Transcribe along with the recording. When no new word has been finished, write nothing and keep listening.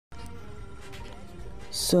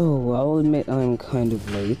So, I'll admit I'm kind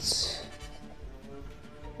of late.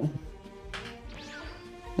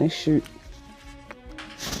 Nice shirt.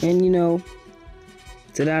 And you know,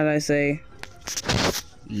 to that I say,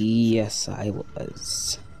 yes, I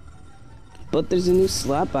was. But there's a new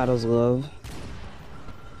slap battles glove.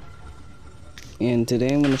 And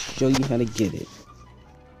today I'm going to show you how to get it.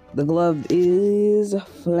 The glove is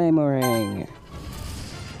flamarange.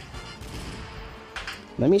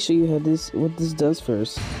 Let me show you how what this does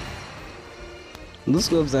first. This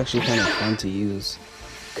glove's actually kind of fun to use,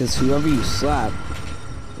 because whoever you slap,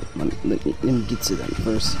 let me get to them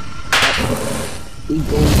first. It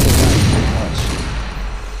goes to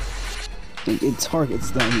that. It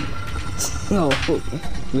targets them. So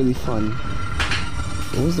really fun.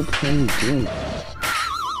 What was the point of doing that?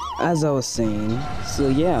 As I was saying, so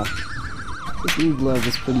yeah. This new glove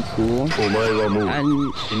is pretty cool,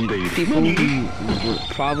 and people who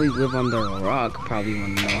probably live under a rock probably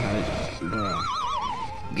want to know how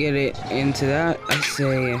to get it. Into that, I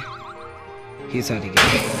say, here's how to get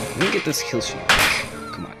it. Let me get this kill sheet.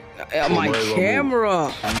 Come on, my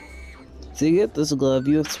camera. To get this glove,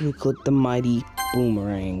 you have to click the mighty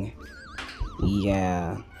boomerang.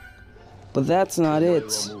 Yeah, but that's not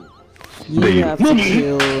it. You have to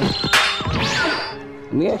kill.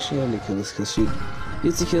 We actually have to kill this kill sheet. You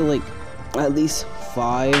have to kill like at least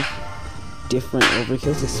 5 different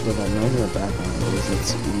overkills. This is what I know in the background because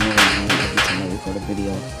it's more annoying every time I record a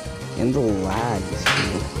video. And the lag is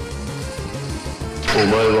cool.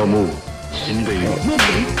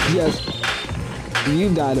 Yes. You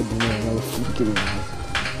died a boomerang. I was freaking alive.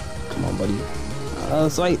 Come on, buddy.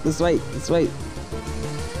 Let's fight. Let's fight. Let's fight.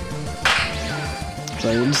 So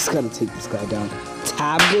we just gotta take this guy down.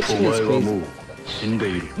 Tab glitching is crazy.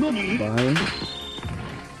 Behind.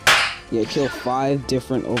 Yeah, kill 5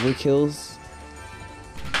 different overkills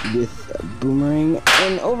with a boomerang,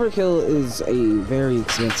 and overkill is a very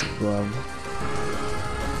expensive glove.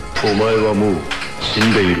 My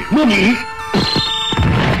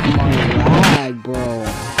lag, bro.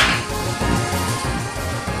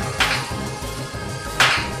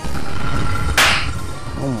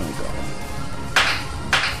 Oh my god.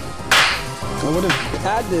 I would have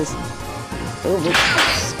had this over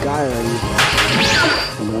sky already.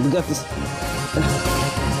 Come on, we got this.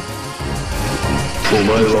 Kill you,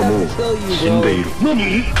 bro.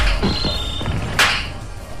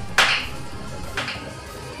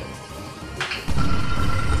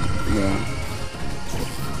 Yeah.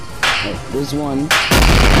 Oh, there's one. I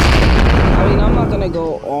mean, I'm not gonna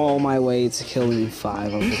go all my way to killing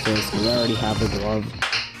 5 of the kills because I already have the glove.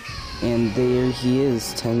 And there he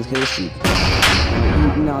is, 10 kill streak.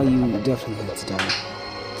 Now you definitely have to die.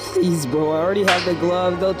 Please, bro, I already have the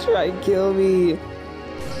glove. They'll try and kill me.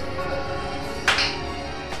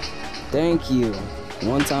 Thank you.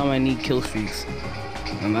 One time I need kill streaks,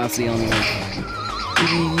 and that's the only one time.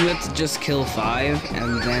 You have to just kill 5,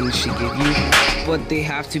 and then she give you, but they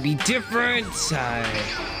have to be different.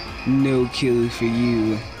 No kill for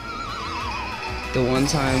you. The one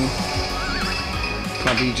time,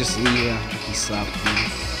 probably just leave after he slapped me.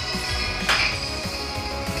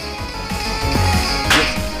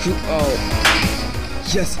 Oh,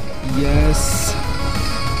 yes, yes.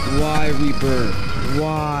 Why, Reaper?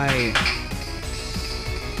 Why?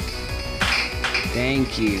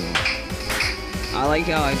 Thank you. I like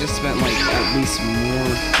how I just spent like at least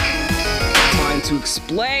more time to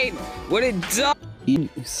explain what it does. You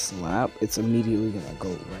slap, it's immediately gonna go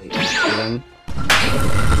right after them.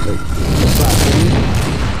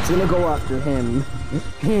 It's gonna go after him,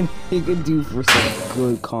 and he could do for some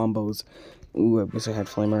good combos. Ooh, I wish I had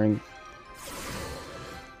flamarange.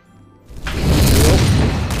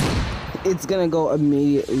 It's gonna go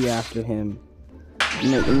immediately after him.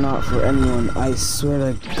 Not for anyone. I swear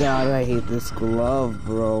to God, I hate this glove,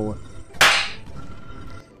 bro.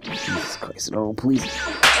 Jesus Christ, no, please.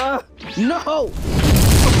 No!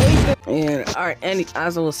 And, alright,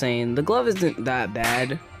 as I was saying, the glove isn't that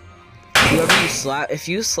bad. Whoever you slap, if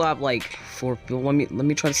you slap like 4 people, let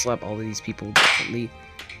me try to slap all of these people differently.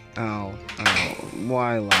 Oh,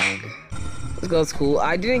 why lag? This goes cool.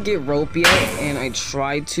 I didn't get rope yet, and I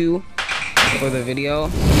tried to for the video.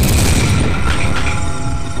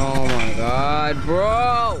 Oh my god,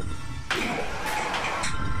 bro!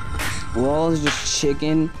 Wall is just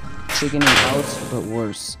chicken and out, but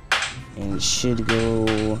worse. And it should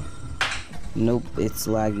go. Nope, it's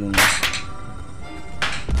lagging.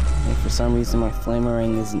 And for some reason, my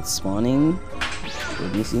flamarange isn't spawning.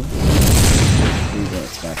 Let me see. Here we go,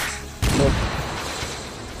 it's back. Nope.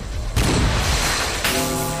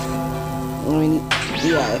 I mean,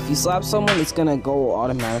 yeah, if you slap someone, it's gonna go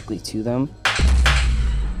automatically to them.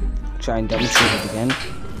 try and demonstrate it again.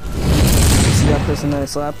 See that person that I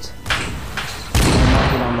slapped? I'll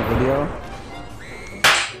mark it on the video.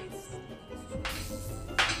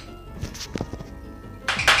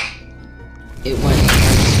 It went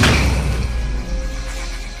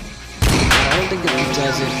I don't think it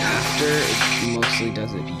does it after, it mostly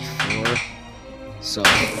does it before. So,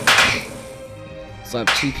 slap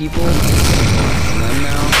 2 people, and then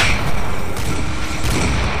now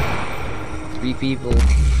 3 people.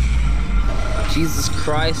 Jesus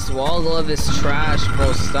Christ, wall glove is trash,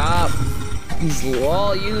 bro, stop! These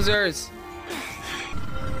wall users!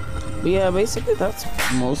 But yeah, basically that's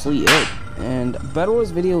mostly it. And Battle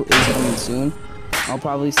Wars video is coming soon. I'll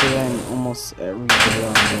probably say that in almost every video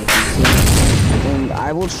I'm going to do soon. And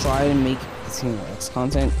I will try to make X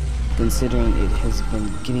content, considering it has been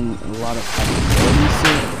getting a lot of popularity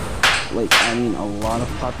soon. Like, I mean a lot of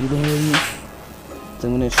popularity. So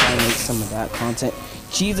I'm going to try to make some of that content.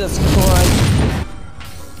 Jesus Christ!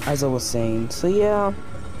 As I was saying. So yeah,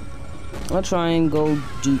 I'll try and go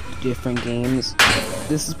do different games.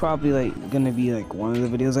 This is probably like gonna be like one of the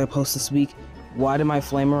videos I post this week. Why did my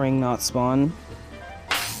flamarange not spawn?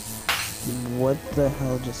 What the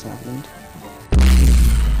hell just happened?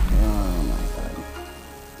 Oh my god.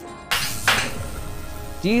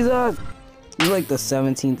 Jesus! This is like the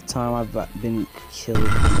 17th time I've been killed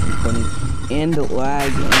and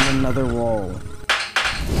lag and another wall.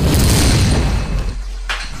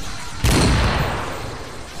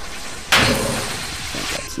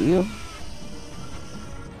 That's you.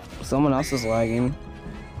 Someone else is lagging.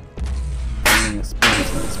 I mean, it's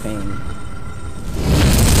pain.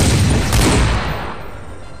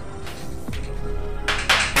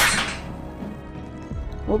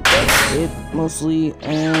 Well, that's it, mostly,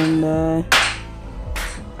 and,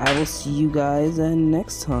 I will see you guys,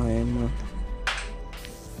 next time.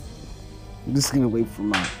 I'm just gonna wait for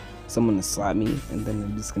someone to slap me, and then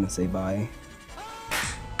I'm just gonna say bye.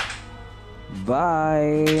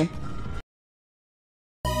 Bye!